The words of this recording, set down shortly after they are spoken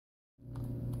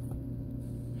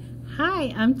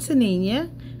Hi, I'm Tania,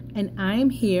 and I'm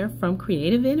here from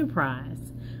Creative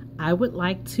Enterprise. I would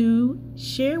like to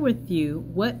share with you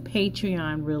what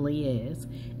Patreon really is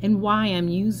and why I'm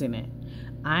using it.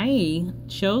 I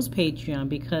chose Patreon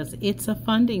because it's a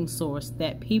funding source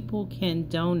that people can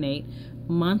donate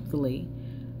monthly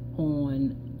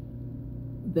on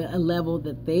a level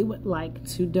that they would like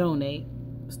to donate,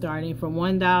 starting from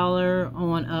 $1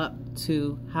 on up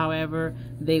to however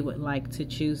they would like to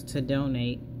choose to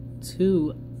donate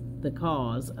to the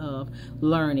cause of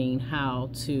learning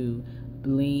how to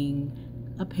bling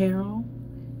apparel,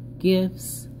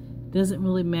 gifts, doesn't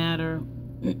really matter.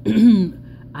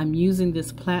 I'm using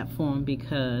this platform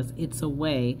because it's a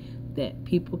way that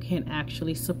people can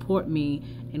actually support me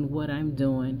in what I'm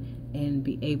doing and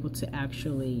be able to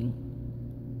actually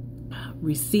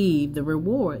receive the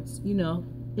rewards. You know,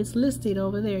 it's listed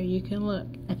over there. You can look.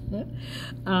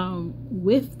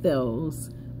 With those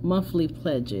monthly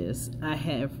pledges, I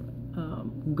have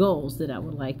goals that I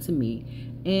would like to meet,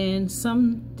 and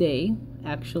someday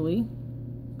actually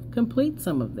complete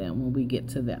some of them when we get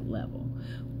to that level.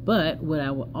 But what I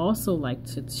would also like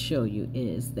to show you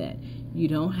is that you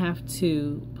don't have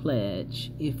to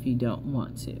pledge if you don't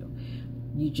want to.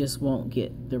 You just won't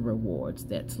get the rewards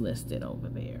that's listed over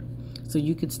there. So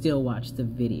you could still watch the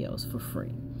videos for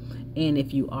free. And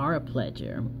if you are a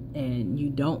pledger and you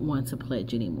don't want to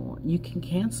pledge anymore, you can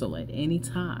cancel at any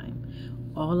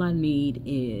time. All I need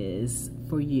is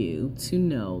for you to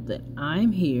know that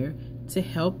I'm here to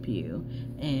help you,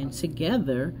 and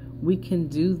together we can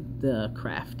do the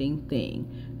crafting thing.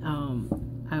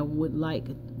 I would like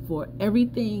for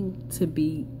everything to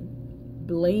be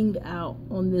blinged out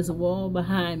on this wall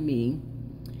behind me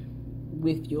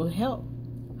with your help.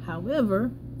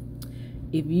 However,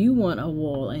 if you want a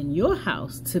wall in your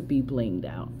house to be blinged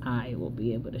out, I will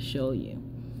be able to show you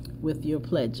with your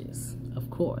pledges, of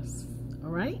course. All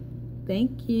right?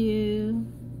 Thank you.